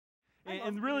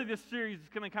And really this series is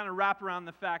going to kind of wrap around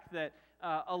the fact that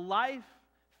a life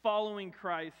following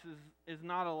Christ is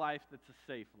not a life that's a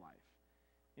safe life.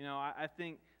 You know, I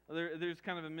think there's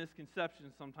kind of a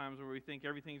misconception sometimes where we think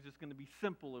everything's just going to be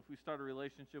simple if we start a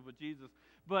relationship with Jesus.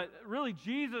 But really,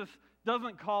 Jesus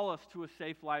doesn't call us to a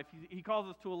safe life. He calls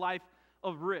us to a life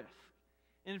of risk.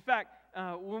 And in fact,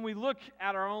 when we look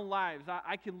at our own lives,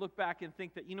 I can look back and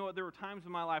think that, you know what, there were times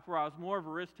in my life where I was more of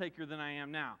a risk taker than I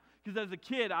am now. Because as a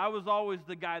kid, I was always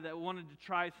the guy that wanted to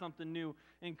try something new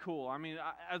and cool. I mean,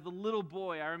 as a little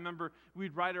boy, I remember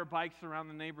we'd ride our bikes around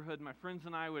the neighborhood. My friends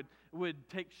and I would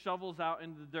take shovels out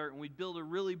into the dirt, and we'd build a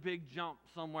really big jump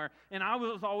somewhere. And I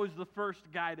was always the first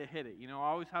guy to hit it. You know, I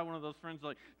always had one of those friends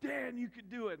like, Dan, you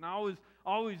could do it. And I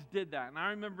always did that. And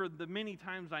I remember the many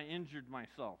times I injured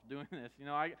myself doing this. You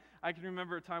know, I can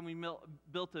remember a time we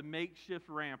built a makeshift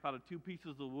ramp out of 2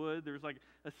 pieces of wood. There was like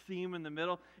a seam in the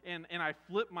middle, and I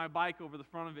flipped my bike over the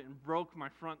front of it and broke my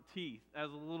front teeth as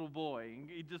a little boy. And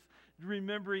just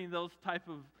remembering those type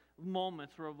of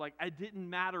moments where like it didn't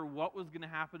matter what was going to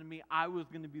happen to me, I was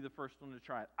going to be the first one to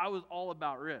try it. I was all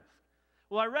about risk.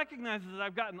 Well, I recognize as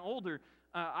I've gotten older,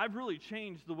 I've really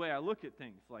changed the way I look at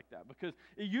things like that, because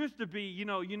it used to be, you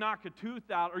know, you knock a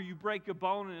tooth out or you break a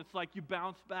bone and it's like you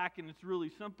bounce back and it's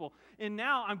really simple. And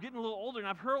now I'm getting a little older and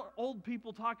I've heard old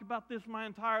people talk about this my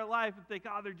entire life and think,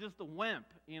 oh, they're just a wimp,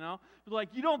 you know. But like,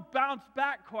 you don't bounce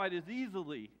back quite as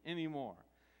easily anymore.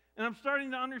 And I'm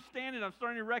starting to understand it. I'm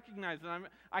starting to recognize it.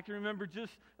 I can remember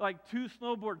just like 2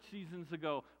 snowboard seasons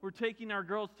ago, we're taking our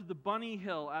girls to the Bunny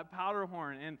Hill at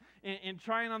Powderhorn and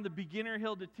trying on the beginner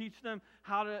hill to teach them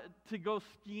how to go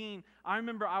skiing. I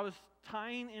remember I was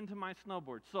tying into my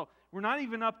snowboard. So we're not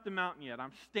even up the mountain yet.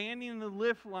 I'm standing in the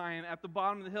lift line at the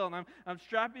bottom of the hill, and I'm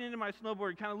strapping into my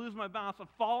snowboard, kind of lose my balance. I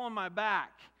fall on my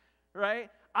back, right?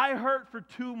 I hurt for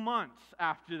 2 months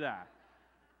after that.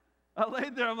 I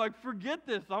laid there, I'm like, forget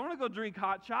this. I want to go drink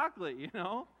hot chocolate, you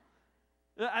know?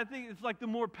 I think it's like the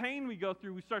more pain we go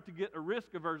through, we start to get a risk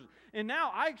aversion. And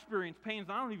now I experience pains,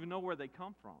 I don't even know where they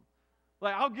come from.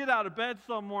 Like, I'll get out of bed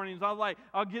some mornings, I'll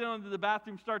get into the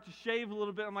bathroom, start to shave a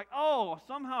little bit. I'm like, oh,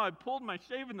 somehow I pulled my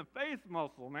shave in the face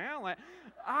muscle, man. Like,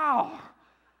 ow.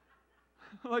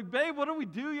 Like, babe, what did we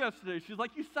do yesterday? She's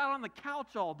like, you sat on the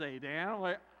couch all day, Dan. I'm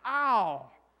like, ow.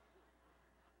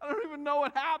 I don't even know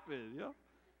what happened, you know?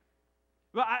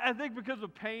 But I think because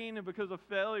of pain and because of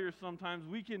failure, sometimes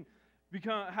we can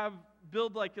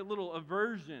build like a little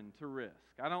aversion to risk.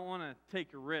 I don't want to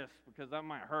take a risk because that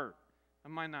might hurt. That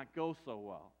might not go so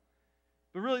well.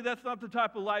 But really, that's not the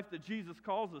type of life that Jesus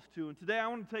calls us to. And today I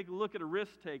want to take a look at a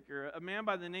risk taker, a man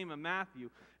by the name of Matthew.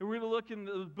 And we're going to look in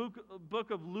the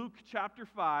book of Luke chapter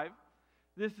 5.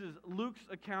 This is Luke's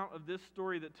account of this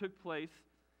story that took place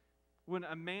when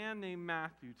a man named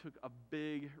Matthew took a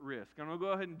big risk. I'm going to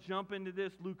go ahead and jump into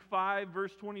this. Luke 5,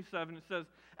 verse 27, it says,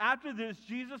 after this,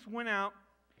 Jesus went out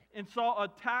and saw a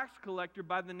tax collector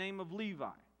by the name of Levi.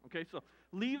 Okay, so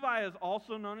Levi is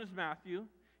also known as Matthew.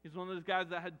 He's one of those guys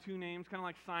that had 2 names, kind of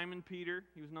like Simon Peter.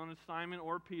 He was known as Simon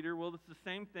or Peter. Well, it's the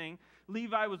same thing.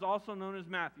 Levi was also known as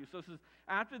Matthew. So it says,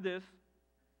 after this,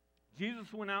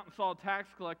 Jesus went out and saw a tax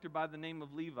collector by the name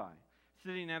of Levi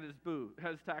sitting at his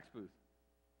tax booth.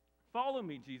 Follow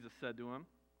me, Jesus said to him.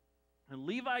 And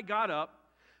Levi got up,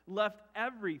 left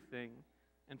everything,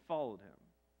 and followed him.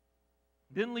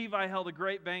 Then Levi held a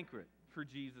great banquet for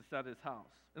Jesus at his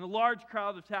house. And a large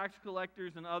crowd of tax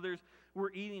collectors and others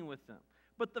were eating with them.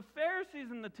 But the Pharisees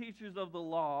and the teachers of the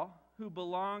law, who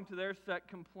belonged to their sect,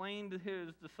 complained to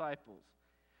his disciples.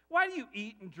 Why do you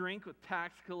eat and drink with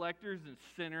tax collectors and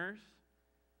sinners?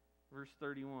 Verse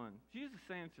 31. Jesus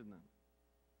answered them.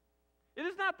 It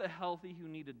is not the healthy who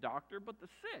need a doctor, but the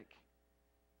sick.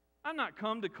 I'm not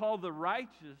come to call the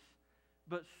righteous,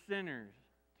 but sinners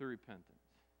to repentance.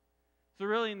 So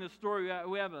really in this story,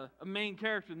 we have a main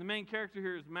character, and the main character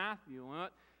here is Matthew.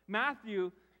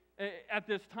 Matthew, at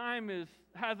this time,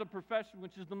 has a profession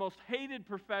which is the most hated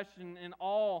profession in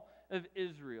all of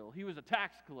Israel. He was a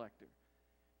tax collector.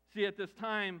 See, at this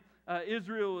time,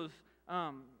 Israel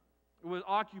was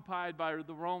occupied by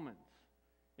the Romans.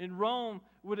 And Rome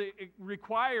would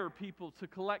require people to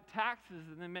collect taxes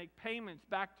and then make payments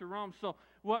back to Rome. So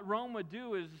what Rome would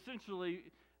do is essentially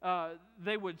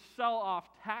they would sell off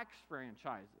tax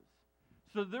franchises.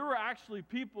 So there were actually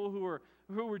people who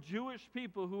were Jewish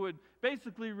people who would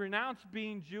basically renounce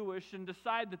being Jewish and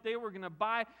decide that they were going to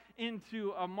buy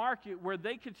into a market where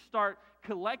they could start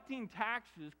collecting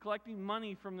taxes, collecting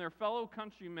money from their fellow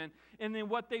countrymen. And then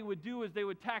what they would do is they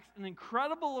would tax an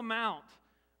incredible amount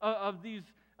of these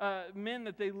men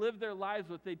that they lived their lives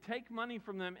with, they'd take money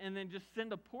from them and then just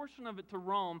send a portion of it to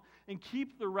Rome and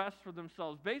keep the rest for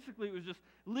themselves. Basically, it was just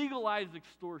legalized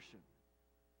extortion.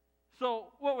 So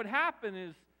what would happen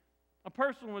is a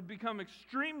person would become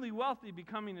extremely wealthy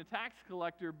becoming a tax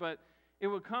collector, but it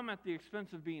would come at the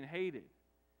expense of being hated.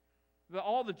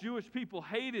 All the Jewish people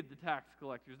hated the tax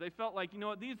collectors. They felt like, you know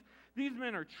what, these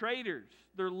men are traitors.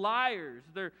 They're liars.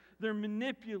 They're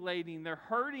manipulating. They're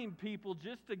hurting people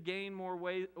just to gain more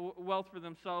wealth for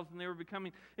themselves, and they were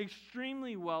becoming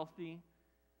extremely wealthy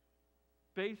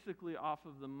basically off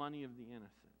of the money of the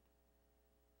innocent.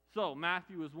 So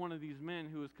Matthew was one of these men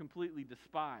who was completely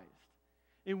despised.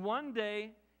 And one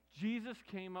day, Jesus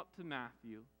came up to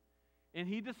Matthew, and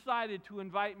he decided to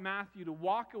invite Matthew to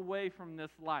walk away from this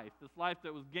life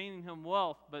that was gaining him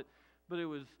wealth, but it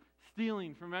was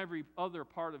stealing from every other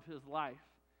part of his life.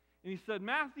 And he said,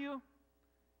 Matthew,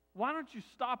 why don't you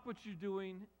stop what you're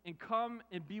doing and come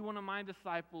and be one of my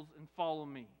disciples and follow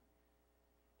me?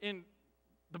 And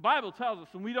the Bible tells us,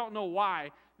 and we don't know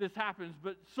why this happens,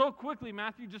 but so quickly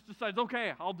Matthew just decides,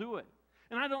 okay, I'll do it.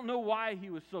 And I don't know why he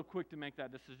was so quick to make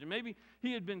that decision. Maybe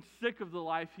he had been sick of the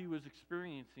life he was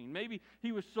experiencing. Maybe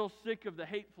he was so sick of the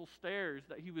hateful stares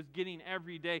that he was getting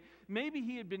every day. Maybe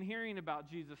he had been hearing about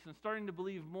Jesus and starting to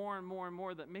believe more and more and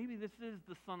more that maybe this is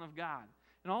the Son of God.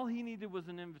 And all he needed was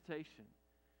an invitation.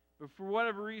 But for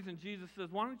whatever reason, Jesus says,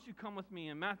 why don't you come with me?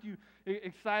 And Matthew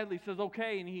excitedly says,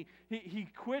 okay. And he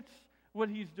quits what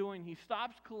he's doing. He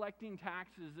stops collecting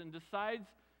taxes and decides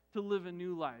to live a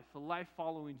new life, a life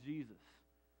following Jesus.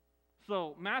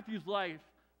 So Matthew's life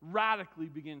radically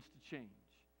begins to change.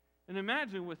 And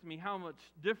imagine with me how much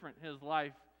different his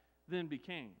life then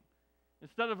became.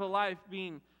 Instead of a life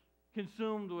being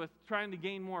consumed with trying to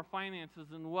gain more finances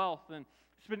and wealth and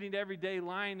spending every day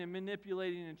lying and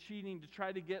manipulating and cheating to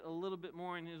try to get a little bit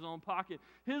more in his own pocket,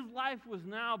 his life was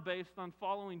now based on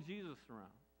following Jesus around.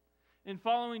 And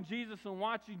following Jesus and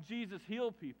watching Jesus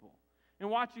heal people. And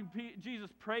watching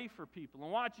Jesus pray for people,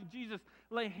 and watching Jesus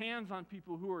lay hands on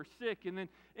people who are sick. And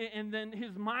then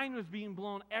his mind was being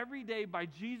blown every day by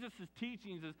Jesus'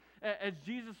 teachings as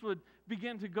Jesus would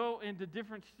begin to go into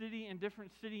different city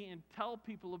and tell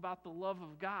people about the love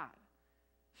of God.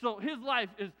 So his life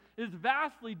is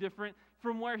vastly different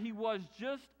from where he was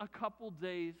just a couple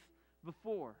days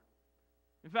before.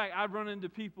 In fact, I've run into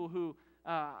people who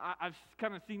I've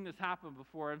kind of seen this happen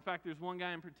before. In fact, there's one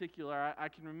guy in particular. I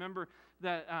can remember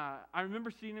that I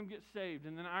remember seeing him get saved,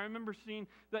 and then I remember seeing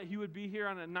that he would be here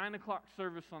on a 9 o'clock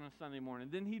service on a Sunday morning.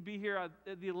 Then he'd be here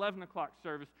at the 11 o'clock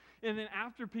service, and then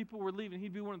after people were leaving,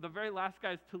 he'd be one of the very last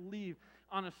guys to leave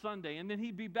on a Sunday, and then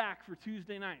he'd be back for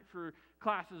Tuesday night for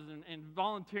classes and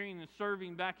volunteering and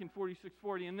serving back in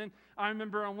 4640. And then I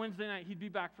remember on Wednesday night he'd be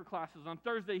back for classes. On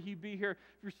Thursday he'd be here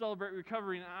for Celebrate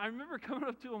Recovery. And I remember coming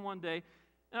up to him one day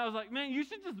and I was like, man, you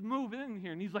should just move in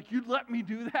here. And he's like, you'd let me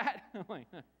do that? I'm like,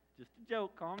 just a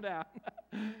joke, calm down.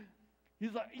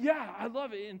 He's like, yeah, I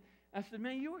love it. And I said,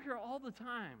 man, you were here all the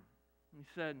time. And he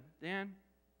said, Dan,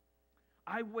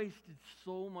 I wasted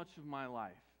so much of my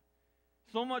life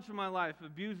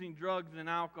abusing drugs and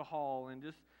alcohol and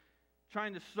just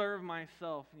trying to serve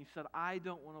myself. And he said, I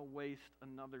don't want to waste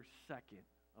another second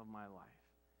of my life.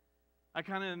 I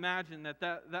kind of imagine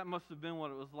that must have been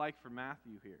what it was like for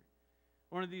Matthew here.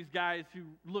 One of these guys who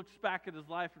looks back at his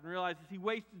life and realizes he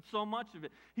wasted so much of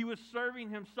it. He was serving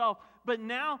himself, but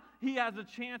now he has a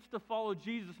chance to follow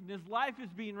Jesus, and his life is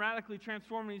being radically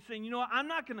transformed, and he's saying, you know what, I'm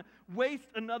not going to waste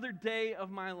another day of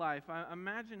my life.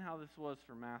 Imagine how this was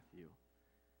for Matthew.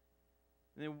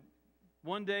 And then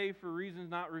one day, for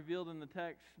reasons not revealed in the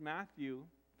text, Matthew,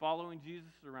 following Jesus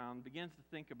around, begins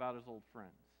to think about his old friends.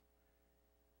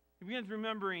 He begins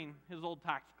remembering his old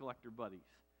tax collector buddies,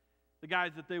 the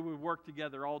guys that they would work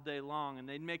together all day long, and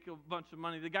they'd make a bunch of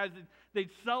money, the guys that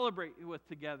they'd celebrate with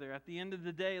together. At the end of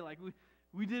the day, like,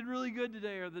 we did really good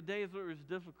today, or the days where it was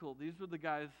difficult. These were the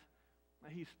guys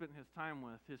that he spent his time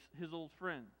with, his old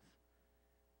friends.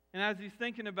 And as he's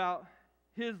thinking about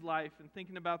his life and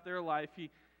thinking about their life,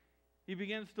 he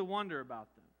begins to wonder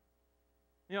about them.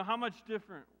 You know, how much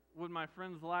different would my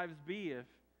friends' lives be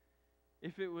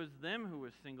if it was them who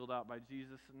was singled out by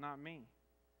Jesus and not me?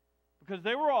 Because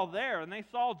they were all there, and they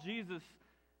saw Jesus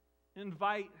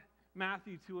invite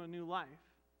Matthew to a new life.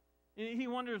 And he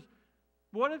wonders,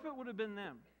 what if it would have been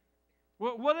them?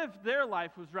 What if their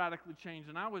life was radically changed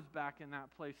and I was back in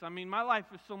that place? I mean, my life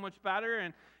is so much better,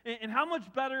 and how much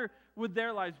better would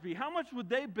their lives be? How much would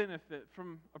they benefit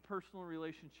from a personal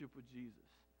relationship with Jesus?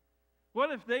 What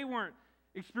if they weren't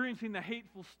experiencing the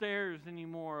hateful stares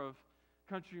anymore of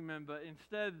countrymen, but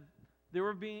instead they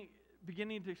were being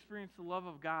beginning to experience the love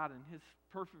of God and His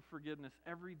perfect forgiveness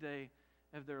every day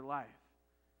of their life.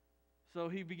 So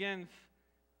he begins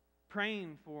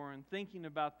praying for and thinking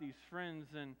about these friends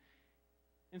and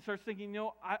starts thinking,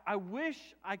 I wish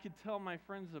I could tell my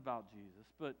friends about Jesus,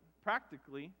 but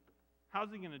practically, how's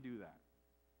he going to do that?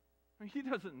 I mean, he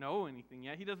doesn't know anything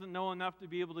yet. He doesn't know enough to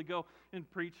be able to go and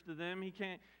preach to them. He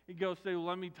can't go say, well,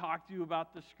 let me talk to you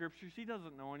about the Scriptures. He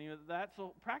doesn't know any of that.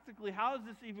 So practically, how is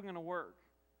this even going to work?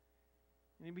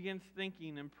 And he begins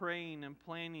thinking and praying and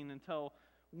planning until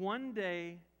one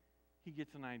day he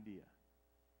gets an idea.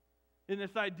 And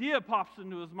this idea pops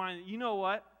into his mind that, you know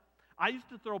what? I used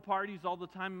to throw parties all the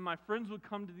time, and my friends would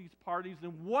come to these parties,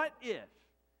 and what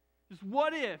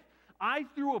if I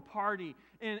threw a party,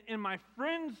 and my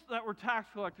friends that were tax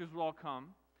collectors would all come,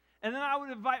 and then I would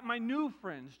invite my new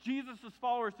friends, Jesus'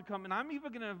 followers, to come, and I'm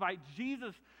even going to invite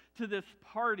Jesus to this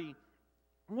party.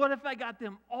 What if I got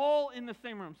them all in the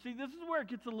same room? See, this is where it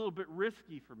gets a little bit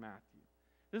risky for Matthew.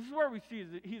 This is where we see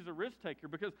that he's a risk taker,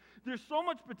 because there's so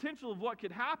much potential of what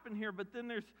could happen here, but then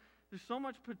there's so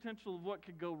much potential of what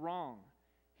could go wrong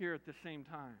here at the same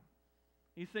time.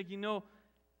 He's thinking,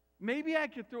 maybe I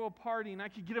could throw a party and I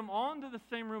could get them all into the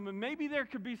same room, and maybe there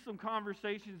could be some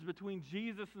conversations between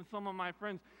Jesus and some of my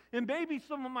friends, and maybe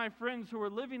some of my friends who are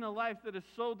living a life that is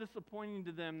so disappointing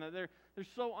to them, that they're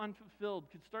so unfulfilled,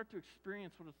 could start to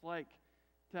experience what it's like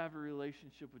to have a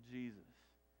relationship with Jesus.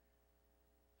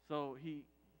 So he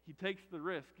takes the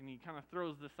risk and he kind of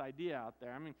throws this idea out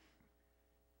there. I mean,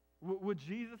 would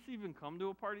Jesus even come to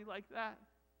a party like that?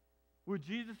 Would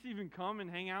Jesus even come and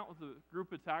hang out with a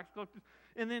group of tax collectors?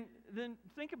 And then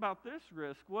think about this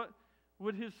risk. What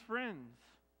would his friends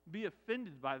be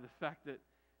offended by the fact that,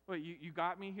 wait, you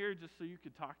got me here just so you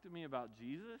could talk to me about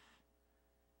Jesus?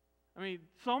 I mean,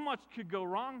 so much could go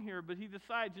wrong here, but he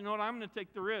decides, you know what, I'm going to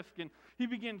take the risk. And he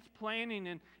begins planning,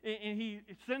 and he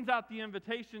sends out the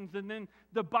invitations, and then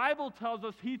the Bible tells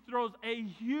us he throws a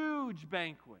huge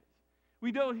banquet.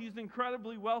 We know he's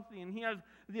incredibly wealthy, and he has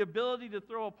the ability to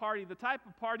throw a party, the type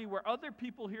of party where other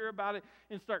people hear about it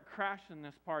and start crashing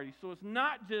this party. So it's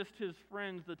not just his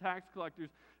friends, the tax collectors,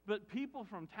 but people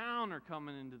from town are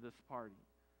coming into this party.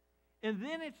 And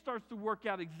then it starts to work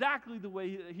out exactly the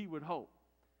way that he would hope.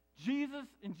 Jesus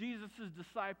and Jesus'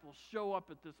 disciples show up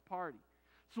at this party.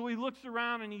 So he looks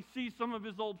around and he sees some of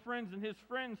his old friends, and his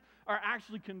friends are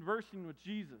actually conversing with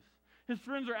Jesus. His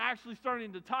friends are actually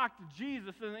starting to talk to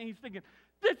Jesus, and he's thinking,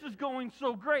 this is going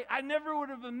so great. I never would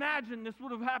have imagined this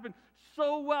would have happened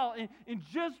so well. And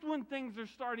just when things are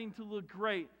starting to look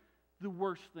great, the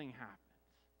worst thing happens.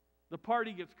 The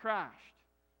party gets crashed.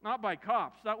 Not by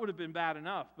cops. That would have been bad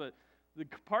enough, but the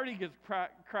party gets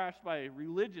crashed by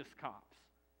religious cops.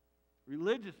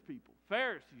 Religious people,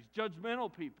 Pharisees,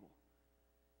 judgmental people.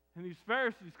 And these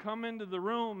Pharisees come into the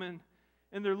room, and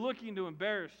they're looking to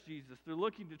embarrass Jesus. They're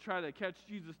looking to try to catch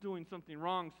Jesus doing something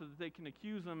wrong so that they can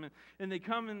accuse him. And they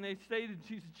come and they say to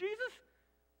Jesus, Jesus,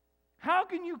 how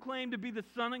can you claim to be the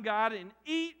Son of God and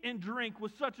eat and drink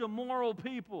with such immoral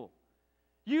people?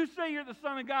 You say you're the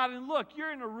Son of God, and look,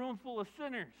 you're in a room full of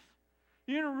sinners.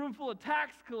 You're in a room full of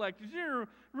tax collectors. You're in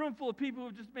a room full of people who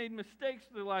have just made mistakes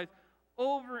in their lives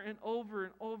over and over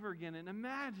and over again. And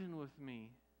imagine with me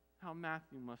how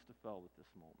Matthew must have felt at this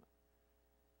moment.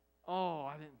 Oh,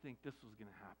 I didn't think this was going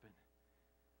to happen.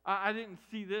 I didn't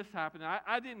see this happen.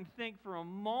 I didn't think for a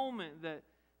moment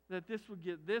that this would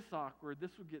get this awkward,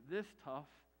 this would get this tough.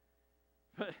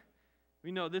 But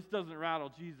we know this doesn't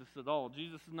rattle Jesus at all.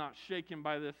 Jesus is not shaken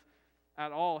by this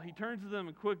at all. He turns to them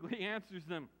and quickly answers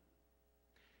them.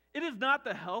 It is not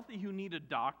the healthy who need a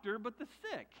doctor, but the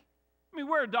sick. I mean,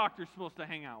 where are doctors supposed to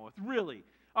hang out with? Really?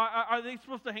 Are they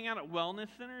supposed to hang out at wellness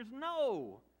centers?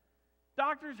 No.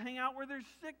 Doctors hang out where there's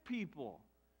sick people.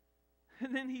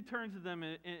 And then he turns to them,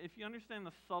 and if you understand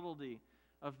the subtlety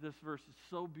of this verse, it's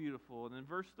so beautiful. And in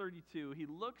verse 32, he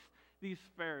looks these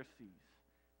Pharisees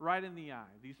right in the eye.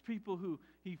 These people who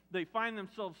they find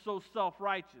themselves so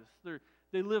self-righteous.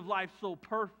 They live life so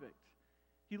perfect.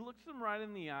 He looks them right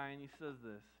in the eye, and he says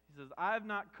this. He says, I have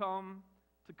not come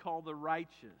to call the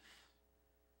righteous,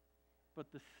 but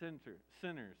the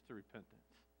sinners to repentance.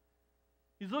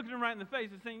 He's looking them right in the face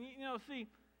and saying, see,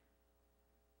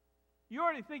 you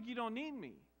already think you don't need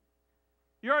me.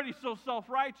 You're already so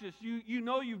self-righteous. You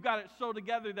know you've got it so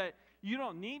together that you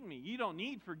don't need me. You don't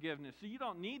need forgiveness. So you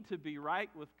don't need to be right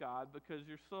with God because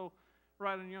you're so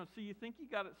right on your own. So you think you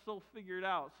got it so figured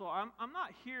out. So I'm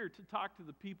not here to talk to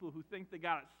the people who think they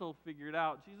got it so figured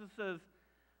out. Jesus says,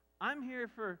 I'm here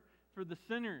for the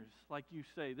sinners, like you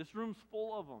say. This room's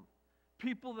full of them.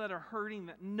 People that are hurting,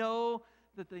 that know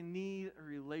that they need a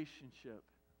relationship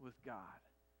with God.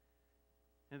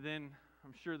 And then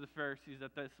I'm sure the Pharisees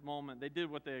at this moment, they did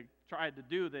what they tried to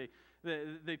do.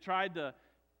 They tried to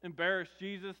embarrass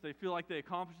Jesus. They feel like they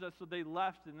accomplished that, so they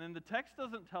left. And then the text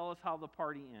doesn't tell us how the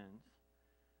party ends.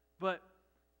 But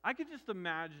I could just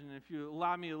imagine, if you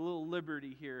allow me a little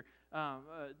liberty here,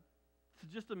 to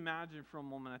just imagine for a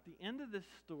moment, at the end of this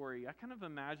story, I kind of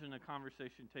imagine a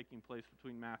conversation taking place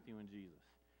between Matthew and Jesus.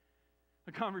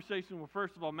 A conversation where,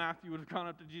 first of all, Matthew would have gone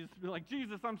up to Jesus and be like,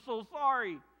 Jesus, I'm so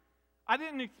sorry. I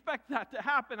didn't expect that to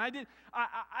happen. I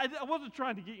wasn't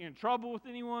trying to get you in trouble with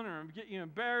anyone or get you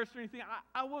embarrassed or anything.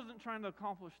 I wasn't trying to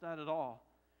accomplish that at all.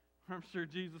 I'm sure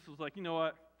Jesus was like, you know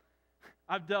what?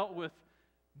 I've dealt with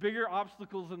bigger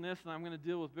obstacles than this, and I'm going to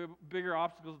deal with bigger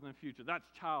obstacles in the future. That's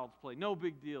child's play. No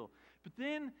big deal. But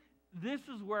then this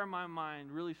is where my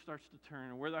mind really starts to turn,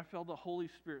 and where I felt the Holy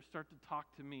Spirit start to talk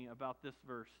to me about this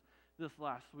verse this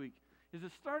last week, is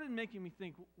it started making me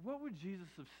think, what would Jesus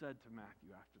have said to Matthew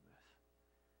after this?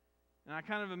 And I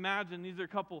kind of imagine these are a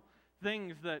couple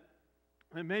things that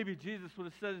maybe Jesus would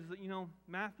have said, is that,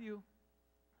 Matthew,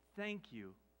 thank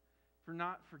you for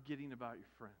not forgetting about your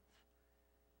friends.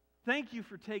 Thank you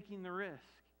for taking the risk.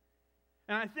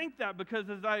 And I think that because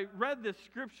as I read this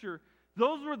scripture,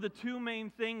 those were the two main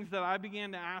things that I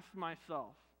began to ask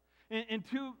myself. And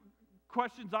two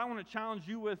questions I want to challenge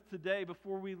you with today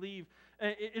before we leave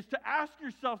is to ask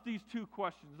yourself these two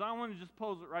questions. I want to just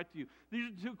pose it right to you.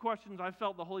 These are two questions I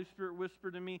felt the Holy Spirit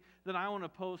whisper to me that I want to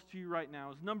pose to you right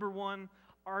now. Is number one,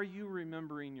 are you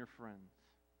remembering your friends?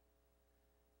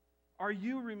 Are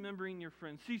you remembering your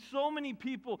friends? See, so many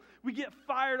people, we get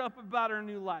fired up about our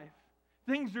new life.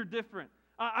 Things are different.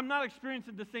 I'm not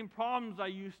experiencing the same problems I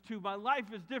used to. My life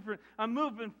is different. I'm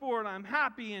moving forward. I'm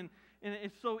happy. And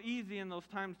it's so easy in those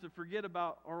times to forget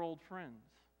about our old friends.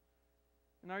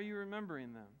 And are you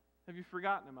remembering them? Have you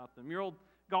forgotten about them? Your old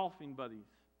golfing buddies.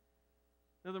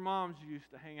 The other moms you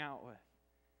used to hang out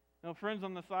with. Friends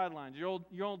on the sidelines. Your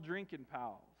old drinking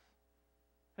pals.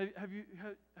 Have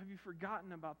you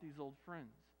forgotten about these old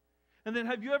friends? And then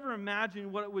have you ever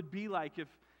imagined what it would be like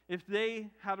if they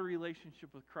had a relationship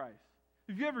with Christ?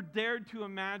 Have you ever dared to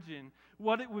imagine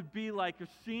what it would be like if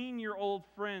seeing your old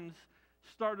friends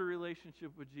start a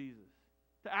relationship with Jesus?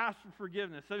 To ask for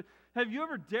forgiveness. Have you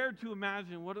ever dared to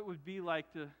imagine what it would be like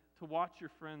to watch your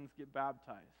friends get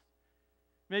baptized?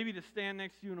 Maybe to stand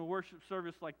next to you in a worship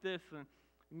service like this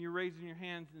and you're raising your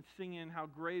hands and singing, how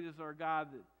great is our God,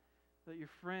 that your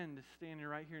friend is standing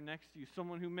right here next to you.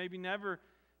 Someone who maybe never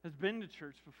has been to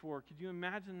church before. Could you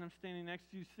imagine them standing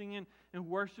next to you singing and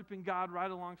worshiping God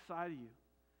right alongside of you?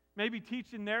 Maybe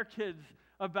teaching their kids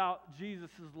about Jesus'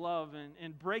 love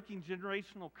and breaking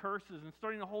generational curses and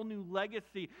starting a whole new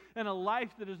legacy and a life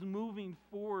that is moving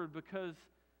forward because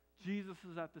Jesus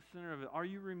is at the center of it. Are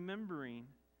you remembering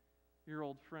your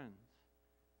old friends?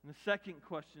 And the second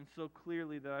question, so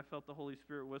clearly that I felt the Holy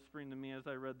Spirit whispering to me as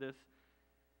I read this,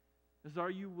 is,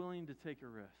 are you willing to take a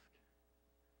risk?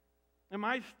 Am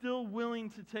I still willing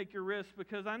to take a risk?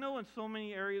 Because I know in so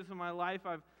many areas of my life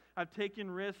I've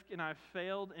taken risk and I've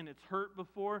failed and it's hurt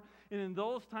before. And in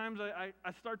those times I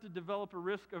start to develop a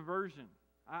risk aversion.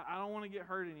 I don't want to get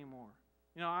hurt anymore.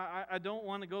 I don't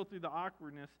want to go through the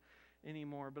awkwardness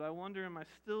anymore. But I wonder, am I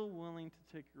still willing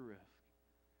to take a risk?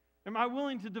 Am I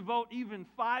willing to devote even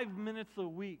 5 minutes a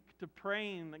week to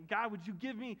praying that, God, would you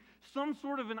give me some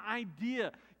sort of an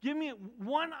idea? Give me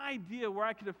one idea where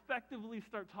I could effectively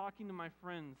start talking to my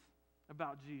friends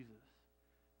about Jesus.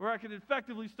 Where I could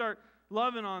effectively start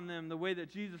loving on them the way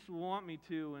that Jesus would want me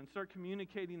to and start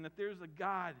communicating that there's a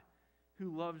God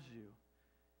who loves you.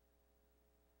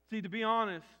 See, to be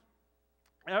honest,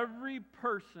 every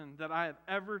person that I have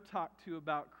ever talked to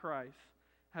about Christ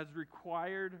has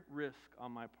required risk on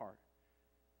my part.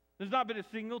 There's not been a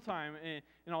single time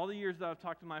in all the years that I've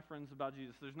talked to my friends about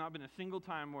Jesus, there's not been a single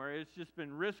time where it's just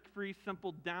been risk-free,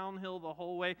 simple, downhill the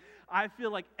whole way. I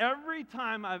feel like every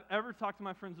time I've ever talked to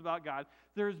my friends about God,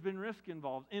 there's been risk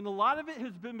involved. And a lot of it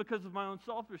has been because of my own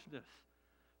selfishness.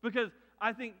 Because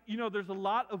I think, there's a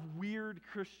lot of weird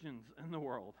Christians in the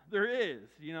world. There is,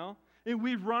 And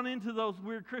we've run into those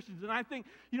weird Christians. And I think,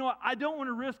 I don't want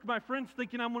to risk my friends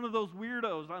thinking I'm one of those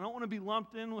weirdos. I don't want to be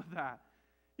lumped in with that.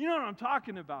 You know what I'm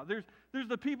talking about. There's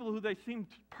the people who they seem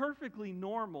perfectly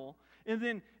normal, and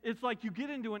then it's like you get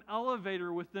into an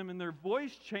elevator with them and their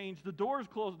voice changed, the doors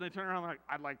closed, and they turn around like,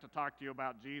 I'd like to talk to you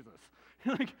about Jesus.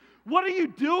 You're like, what are you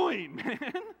doing, man?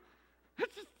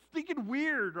 That's just stinking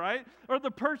weird, right? Or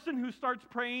the person who starts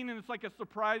praying and it's like a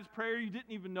surprise prayer. You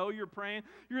didn't even know you're praying.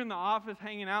 You're in the office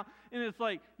hanging out and it's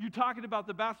like you're talking about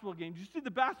the basketball game. Did you see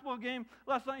the basketball game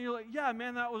last night? You're like, yeah,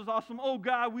 man, that was awesome. Oh,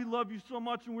 God, we love you so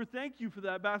much and we're thank you for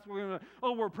that basketball game.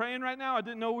 Oh, we're praying right now? I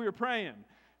didn't know we were praying.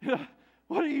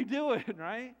 What are you doing,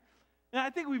 right? And I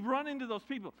think we've run into those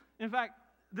people. In fact,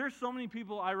 there's so many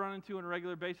people I run into on a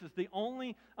regular basis. The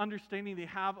only understanding they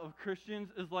have of Christians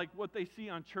is like what they see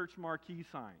on church marquee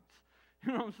signs.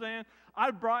 You know what I'm saying?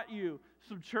 I brought you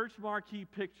some church marquee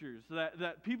pictures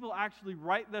that people actually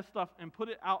write this stuff and put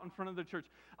it out in front of their church.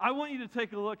 I want you to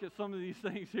take a look at some of these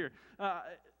things here.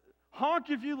 Honk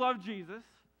if you love Jesus.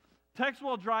 Text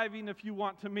while driving if you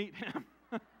want to meet him.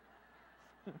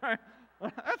 Right?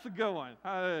 That's a good one.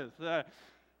 It is.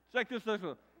 Check this next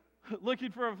one.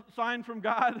 Looking for a sign from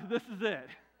God, this is it.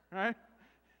 Right?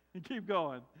 And keep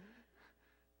going.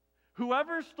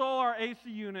 Whoever stole our AC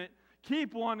unit,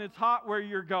 keep one, it's hot where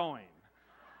you're going.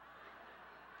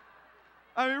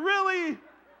 I mean, really?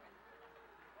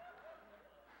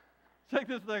 Check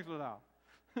this next one out.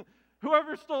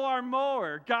 Whoever stole our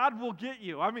mower, God will get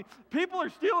you. I mean, people are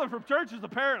stealing from churches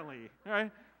apparently,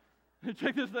 right?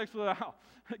 Check this next one out.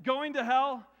 Going to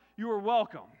hell, you are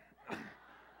welcome.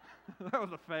 That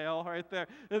was a fail right there.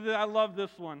 I love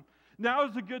this one. Now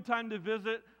is a good time to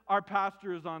visit. Our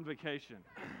pastor is on vacation.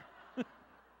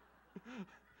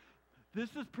 This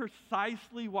is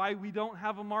precisely why we don't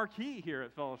have a marquee here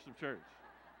at Fellowship Church.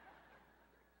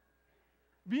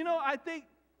 But you know, I think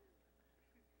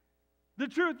the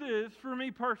truth is, for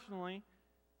me personally,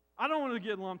 I don't want to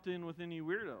get lumped in with any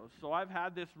weirdos. So I've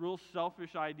had this real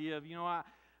selfish idea of, you know, I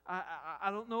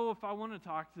don't know if I want to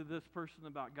talk to this person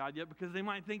about God yet because they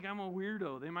might think I'm a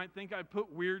weirdo. They might think I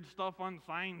put weird stuff on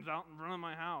signs out in front of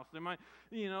my house. They might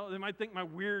think my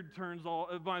voice turns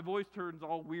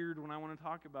all weird when I want to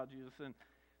talk about Jesus.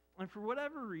 And for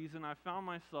whatever reason, I found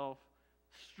myself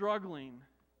struggling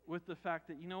with the fact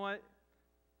that, you know what?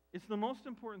 It's the most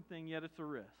important thing, yet it's a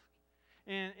risk.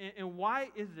 And why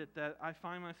is it that I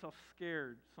find myself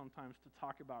scared sometimes to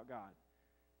talk about God?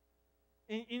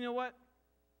 And you know what?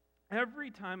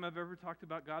 Every time I've ever talked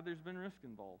about God, there's been risk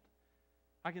involved.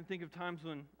 I can think of times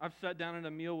when I've sat down at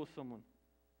a meal with someone,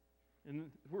 and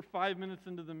we're 5 minutes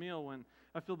into the meal when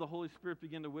I feel the Holy Spirit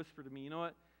begin to whisper to me, you know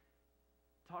what?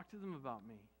 Talk to them about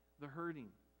me. They're hurting.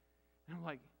 And I'm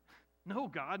like, no,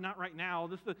 God, not right now.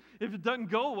 If it doesn't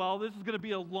go well, this is going to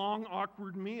be a long,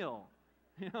 awkward meal.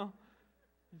 You know?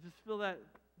 You just feel that,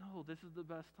 no, this is the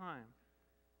best time.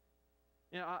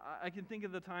 You know, I can think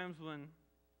of the times when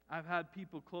I've had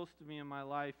people close to me in my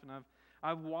life, and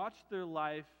I've watched their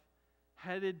life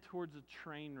headed towards a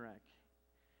train wreck.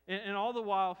 And all the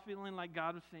while feeling like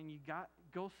God was saying,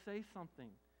 go say something.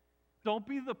 Don't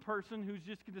be the person who's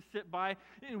just going to sit by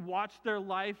and watch their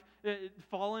life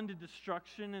fall into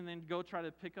destruction and then go try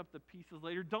to pick up the pieces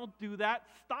later. Don't do that.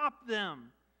 Stop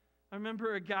them. I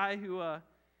remember a guy who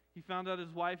he found out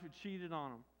his wife had cheated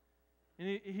on him.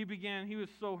 And he was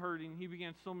so hurting. He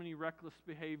began so many reckless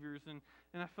behaviors. And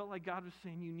I felt like God was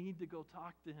saying, you need to go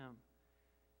talk to him.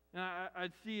 And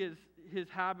I'd see his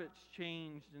habits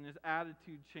changed and his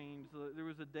attitude changed. There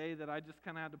was a day that I just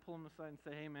kind of had to pull him aside and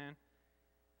say, hey, man,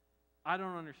 I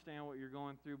don't understand what you're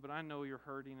going through, but I know you're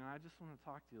hurting, and I just want to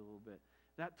talk to you a little bit.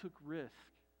 That took risk.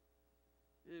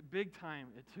 Big time,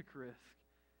 it took risk.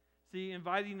 See,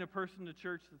 inviting a person to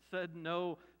church that said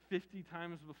no 50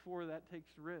 times before, that takes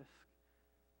risk.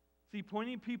 See,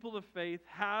 pointing people to faith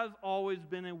has always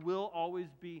been and will always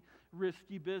be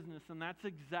risky business, and that's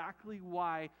exactly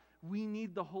why we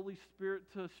need the Holy Spirit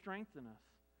to strengthen us.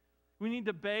 We need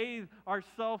to bathe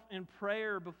ourselves in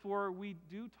prayer before we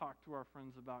do talk to our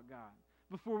friends about God,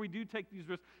 before we do take these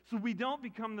risks, so we don't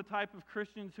become the type of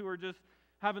Christians who are just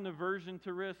have an aversion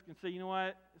to risk and say, you know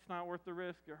what, it's not worth the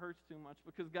risk, it hurts too much.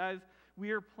 Because, guys,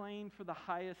 we are playing for the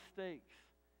highest stakes.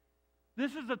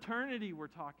 This is eternity we're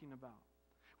talking about.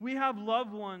 We have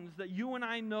loved ones that you and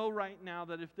I know right now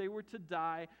that if they were to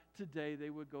die today,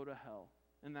 they would go to hell.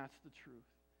 And that's the truth.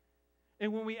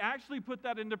 And when we actually put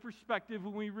that into perspective,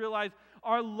 when we realize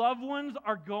our loved ones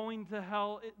are going to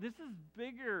hell, this is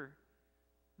bigger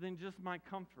than just my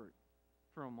comfort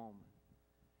for a moment.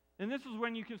 And this is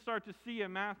when you can start to see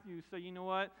in Matthew say, you know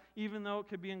what, even though it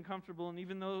could be uncomfortable and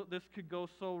even though this could go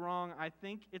so wrong, I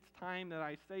think it's time that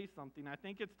I say something. I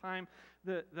think it's time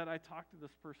that I talk to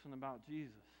this person about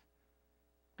Jesus.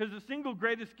 Because the single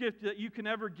greatest gift that you can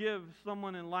ever give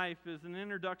someone in life is an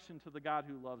introduction to the God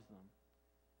who loves them.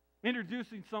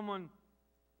 Introducing someone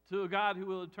to a God who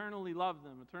will eternally love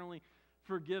them, eternally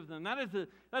forgive them.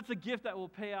 That's a gift that will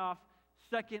pay off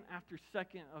second after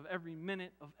second of every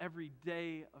minute, of every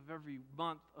day, of every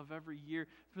month, of every year,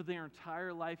 for their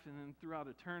entire life and then throughout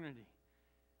eternity.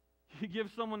 You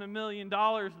give someone $1 million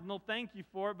and they'll thank you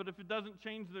for it, but if it doesn't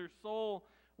change their soul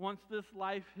once this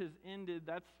life has ended,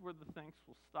 that's where the thanks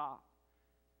will stop.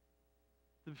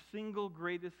 The single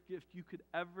greatest gift you could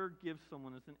ever give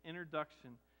someone is an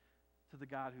introduction to the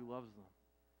God who loves them.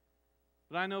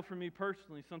 But I know for me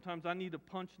personally, sometimes I need a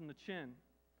punch in the chin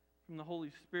from the Holy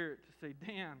Spirit to say,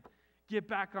 Dan, get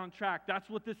back on track. That's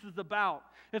what this is about.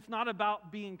 It's not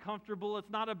about being comfortable. It's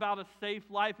not about a safe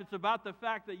life. It's about the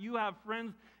fact that you have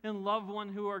friends and loved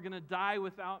ones who are going to die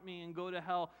without me and go to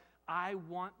hell. I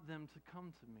want them to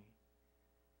come to me.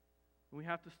 We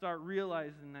have to start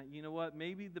realizing that, you know what,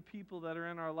 maybe the people that are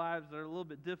in our lives that are a little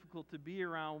bit difficult to be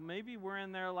around, maybe we're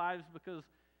in their lives because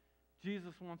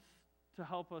Jesus wants to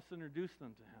help us introduce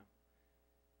them to Him.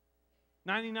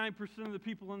 99% of the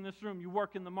people in this room, you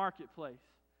work in the marketplace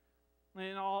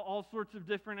in all sorts of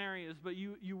different areas, but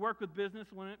you work with business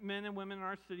men and women in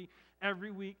our city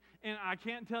every week, and I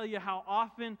can't tell you how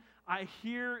often I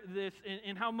hear this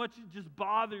and how much it just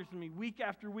bothers me week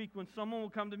after week when someone will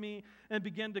come to me and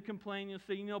begin to complain and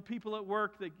say, you know, people at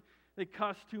work, they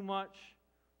cuss too much,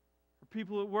 or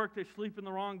people at work, they sleep in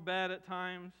the wrong bed at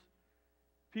times,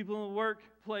 people in the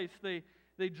workplace, they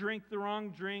drink the wrong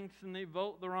drinks and they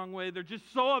vote the wrong way, they're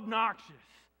just so obnoxious.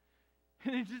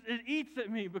 And it eats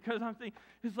at me because I'm thinking,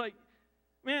 it's like,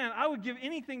 man, I would give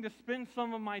anything to spend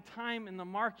some of my time in the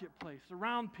marketplace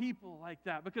around people like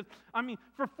that. Because, I mean,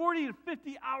 for 40 to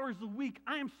 50 hours a week,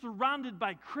 I am surrounded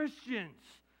by Christians.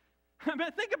 I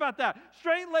mean, think about that.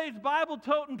 Straight-laced,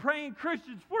 Bible-toting, praying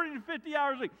Christians, 40 to 50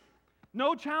 hours a week.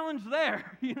 No challenge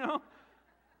there, you know?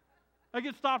 I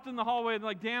get stopped in the hallway and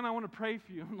like, Dan, I want to pray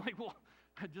for you. I'm like, well,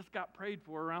 I just got prayed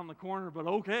for around the corner, but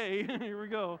okay, here we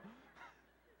go.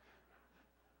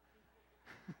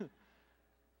 Because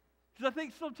I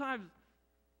think sometimes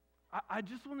I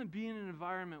just want to be in an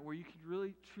environment where you can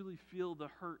really, truly feel the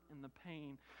hurt and the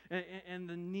pain and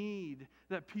the need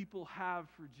that people have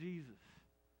for Jesus.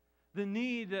 The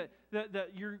need that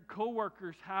your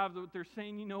coworkers have, that they're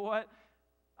saying, you know what?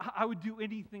 I would do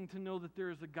anything to know that there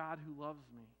is a God who loves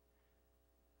me.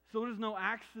 So it is no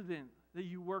accident that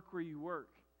you work where you work.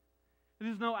 It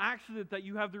is no accident that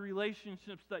you have the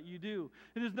relationships that you do.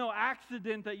 It is no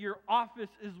accident that your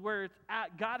office is where it's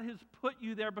at. God has put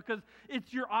you there because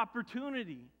it's your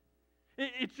opportunity.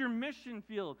 It's your mission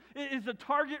field. It is a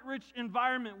target-rich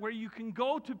environment where you can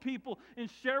go to people and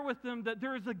share with them that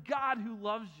there is a God who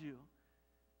loves you.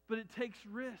 But it takes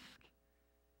risk.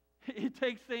 It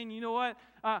takes saying, you know what,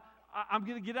 I'm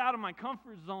going to get out of my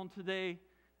comfort zone today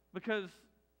because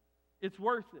it's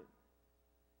worth it.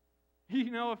 You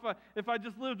know, if I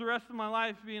just live the rest of my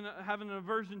life having an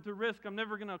aversion to risk, I'm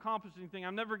never going to accomplish anything.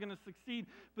 I'm never going to succeed.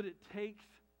 But it takes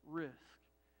risk.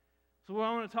 So what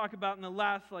I want to talk about in the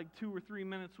last 2 or 3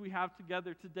 minutes we have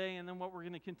together today, and then what we're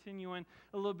going to continue in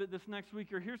a little bit this next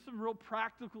week, are here's some real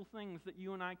practical things that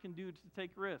you and I can do to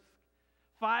take risk.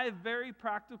 5 very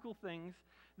practical things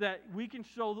that we can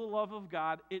show the love of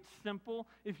God. It's simple.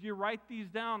 If you write these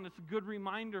down, it's a good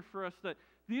reminder for us that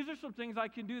these are some things I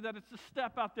can do, that it's a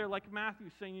step out there like Matthew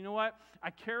saying, you know what,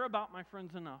 I care about my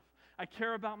friends enough. I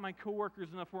care about my coworkers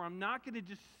enough where I'm not going to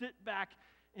just sit back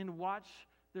and watch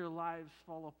their lives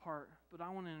fall apart, but I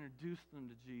want to introduce them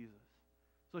to Jesus.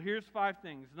 So here's 5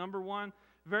 things. Number 1,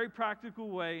 very practical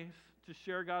ways to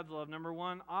share God's love. Number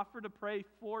 1, offer to pray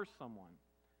for someone.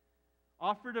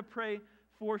 Offer to pray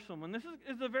for someone. This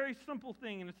is a very simple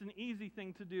thing, and it's an easy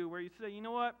thing to do, where you say, you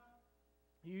know what,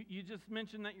 you just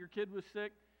mentioned that your kid was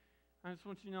sick. I just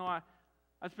want you to know I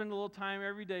spend a little time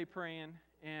every day praying,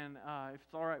 and if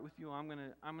it's all right with you, I'm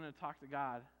gonna talk to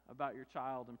God about your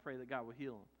child and pray that God will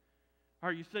heal him.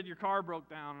 Or you said your car broke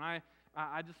down, and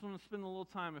I just want to spend a little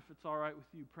time, if it's all right with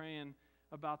you, praying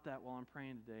about that while I'm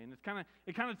praying today. And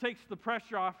it kind of takes the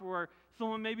pressure off, where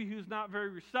someone maybe who's not very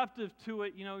receptive to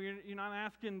it, you know, you're not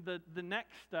asking the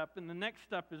next step, and the next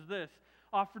step is this: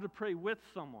 offer to pray with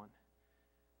someone.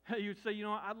 You'd say, you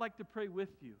know, I'd like to pray with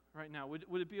you right now.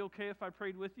 Would it be okay if I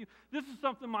prayed with you? This is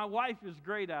something my wife is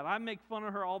great at. I make fun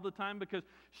of her all the time because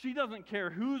she doesn't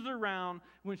care who's around.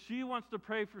 When she wants to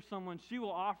pray for someone, she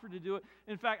will offer to do it.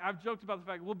 In fact, I've joked about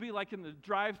the fact we'll be like in the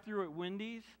drive-thru at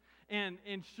Wendy's, and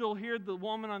she'll hear the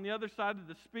woman on the other side of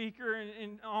the speaker,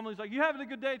 and Amelie's like, you having a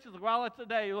good day? She's like, well, it's a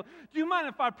day. Do you mind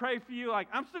if I pray for you? Like,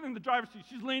 I'm sitting in the driver's seat.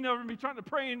 She's leaning over me trying to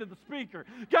pray into the speaker.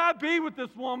 God be with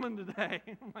this woman today.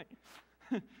 I'm like,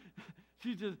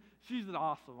 she's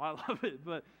awesome. I love it,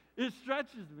 but it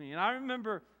stretches me. And I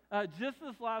remember just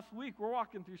this last week, we're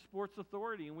walking through Sports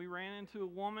Authority, and we ran into a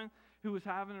woman who was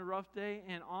having a rough day,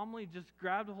 and Amelie just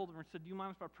grabbed a hold of her and said, do you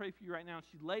mind if I pray for you right now? And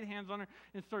she laid hands on her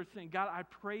and started saying, God, I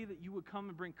pray that you would come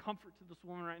and bring comfort to this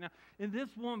woman right now. And this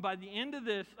woman, by the end of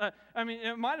this,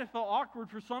 it might have felt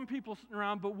awkward for some people sitting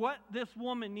around, but what this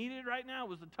woman needed right now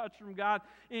was a touch from God.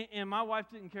 And my wife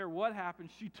didn't care what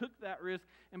happened. She took that risk,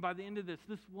 and by the end of this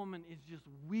woman is just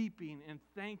weeping and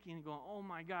thanking and going, oh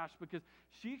my gosh, because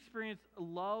she experienced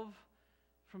love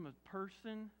from a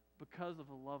person because of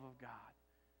the love of God.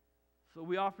 So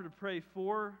we offer to pray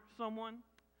for someone,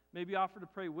 maybe offer to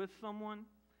pray with someone.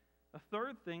 A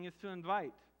third thing is to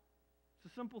invite.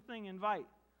 It's a simple thing, invite.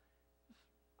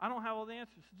 I don't have all the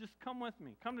answers, so just come with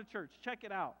me. Come to church, check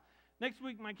it out. Next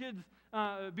week, my kid's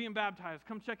being baptized.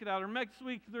 Come check it out. Or next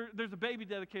week, there's a baby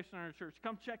dedication in our church.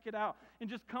 Come check it out and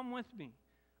just come with me.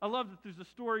 I love that there's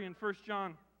a story in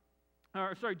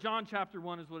John chapter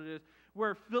 1 is what it is,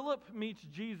 where Philip meets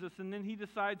Jesus, and then he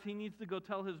decides he needs to go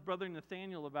tell his brother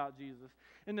Nathanael about Jesus.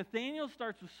 And Nathanael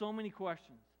starts with so many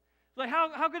questions. It's like,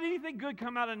 how could anything good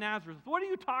come out of Nazareth? What are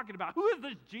you talking about? Who is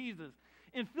this Jesus?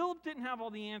 And Philip didn't have all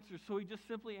the answers, so he just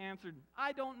simply answered,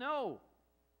 I don't know.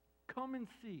 Come and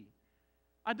see.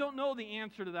 I don't know the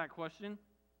answer to that question.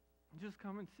 Just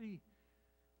come and see.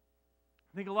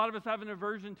 I think a lot of us have an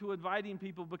aversion to inviting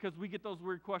people because we get those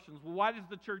weird questions. Well, why does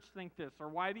the church think this? Or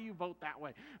why do you vote that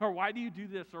way? Or why do you do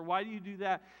this? Or why do you do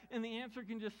that? And the answer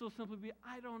can just so simply be,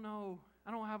 I don't know.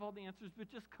 I don't have all the answers,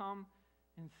 but just come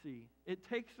and see. It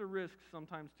takes a risk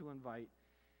sometimes to invite.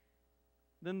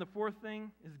 Then the fourth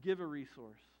thing is give a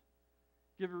resource.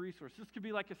 Give a resource. This could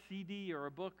be like a CD or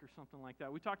a book or something like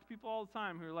that. We talk to people all the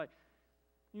time who are like,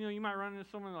 you might run into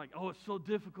someone like, oh, it's so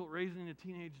difficult raising a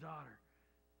teenage daughter.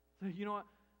 So, you know what?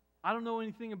 I don't know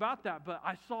anything about that, but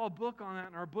I saw a book on that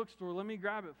in our bookstore. Let me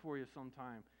grab it for you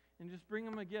sometime. And just bring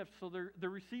them a gift. So they're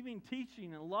receiving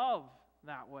teaching and love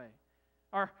that way.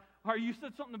 Or you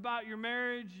said something about your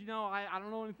marriage. I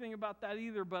don't know anything about that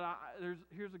either, but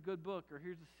here's a good book, or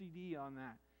here's a CD on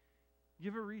that.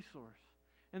 Give a resource.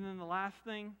 And then the last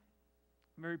thing,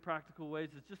 very practical ways,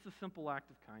 is just a simple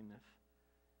act of kindness.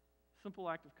 Simple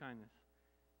act of kindness.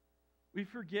 We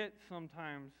forget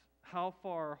sometimes how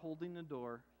far holding the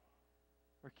door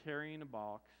or carrying a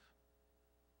box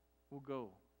will go.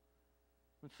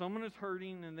 When someone is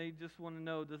hurting and they just want to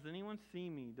know, does anyone see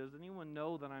me? Does anyone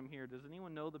know that I'm here? Does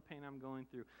anyone know the pain I'm going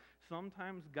through?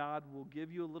 Sometimes God will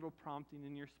give you a little prompting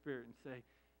in your spirit and say,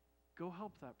 go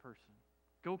help that person.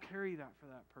 Go carry that for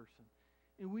that person.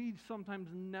 And we sometimes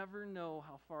never know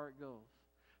how far it goes.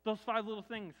 Those 5 little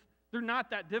things, they're not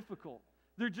that difficult.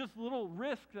 They're just little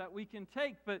risks that we can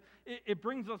take, but it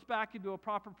brings us back into a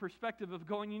proper perspective of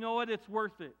going, you know what, it's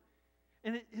worth it.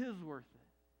 And it is worth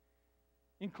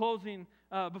it. In closing,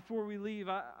 before we leave,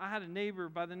 I had a neighbor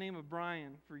by the name of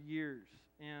Brian for years.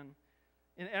 And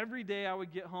every day I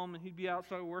would get home and he'd be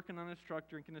outside working on his truck,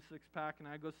 drinking a 6-pack, and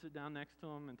I'd go sit down next to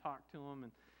him and talk to him.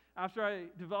 And after I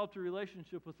developed a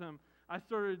relationship with him, I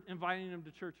started inviting him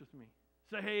to church with me.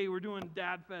 Say, hey, we're doing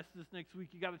Dad Fest this next week.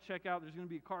 You got to check out. There's going to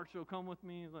be a car show. Come with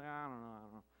me. He's like, I don't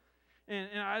know.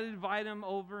 And I'd invite him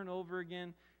over and over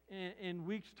again. And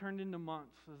weeks turned into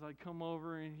months as I'd come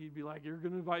over and he'd be like, you're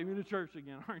going to invite me to church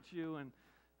again, aren't you? And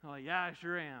I'm like, yeah, I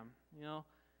sure am.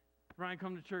 Brian,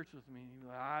 come to church with me. He'd be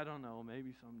like, I don't know.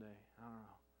 Maybe someday. I don't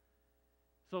know.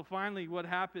 So finally, what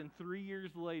happened 3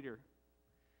 years later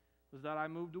was that I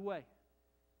moved away.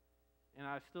 And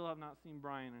I still have not seen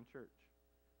Brian in church.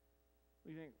 What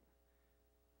do you think?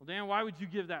 Well, Dan, why would you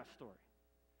give that story?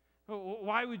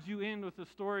 Why would you end with a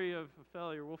story of a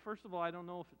failure? Well, first of all, I don't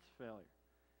know if it's a failure.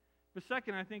 But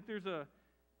second, I think there's a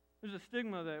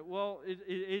stigma that, well,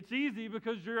 it's easy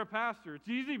because you're a pastor. It's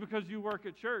easy because you work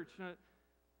at church.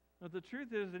 But the truth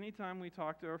is, anytime we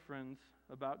talk to our friends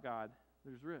about God,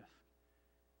 there's risk.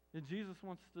 And Jesus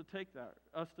wants us to take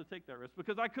that risk.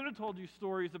 Because I could have told you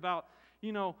stories about,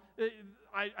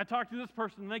 I talked to this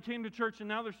person, and they came to church, and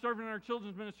now they're serving in our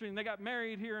children's ministry, and they got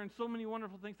married here, and so many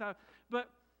wonderful things happen. But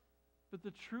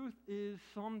the truth is,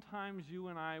 sometimes you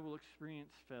and I will experience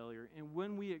failure. And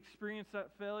when we experience that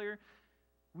failure,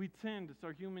 it's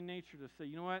our human nature to say,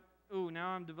 you know what? Oh, now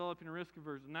I'm developing a risk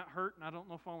aversion. That hurt, and I don't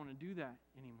know if I want to do that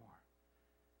anymore.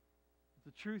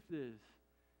 But the truth is,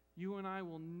 you and I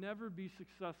will never be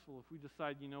successful if we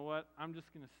decide, you know what, I'm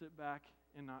just going to sit back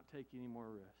and not take any more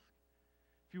risk.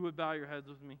 If you would bow your heads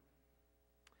with me.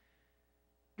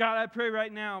 God, I pray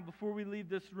right now, before we leave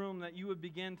this room, that you would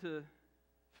begin to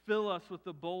fill us with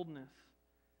the boldness.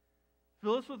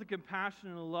 Fill us with the compassion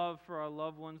and the love for our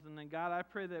loved ones. And then, God, I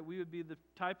pray that we would be the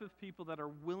type of people that are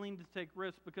willing to take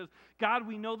risks. Because, God,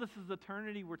 we know this is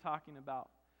eternity we're talking about.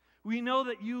 We know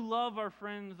that you love our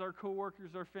friends, our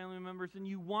coworkers, our family members, and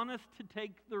you want us to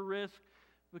take the risk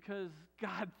because,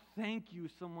 God, thank you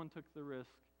someone took the risk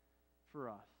for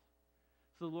us.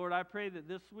 So, Lord, I pray that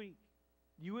this week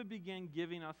you would begin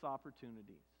giving us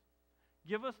opportunities.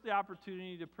 Give us the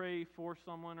opportunity to pray for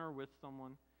someone or with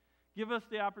someone. Give us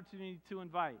the opportunity to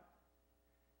invite.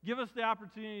 Give us the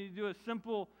opportunity to do a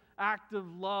simple act of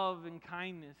love and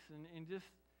kindness and just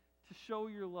to show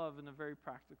your love in a very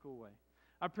practical way.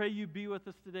 I pray you be with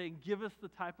us today and give us the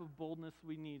type of boldness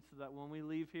we need so that when we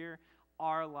leave here,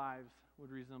 our lives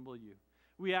would resemble you.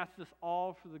 We ask this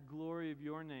all for the glory of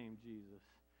your name, Jesus.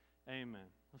 Amen.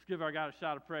 Let's give our God a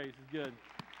shout of praise. It's good.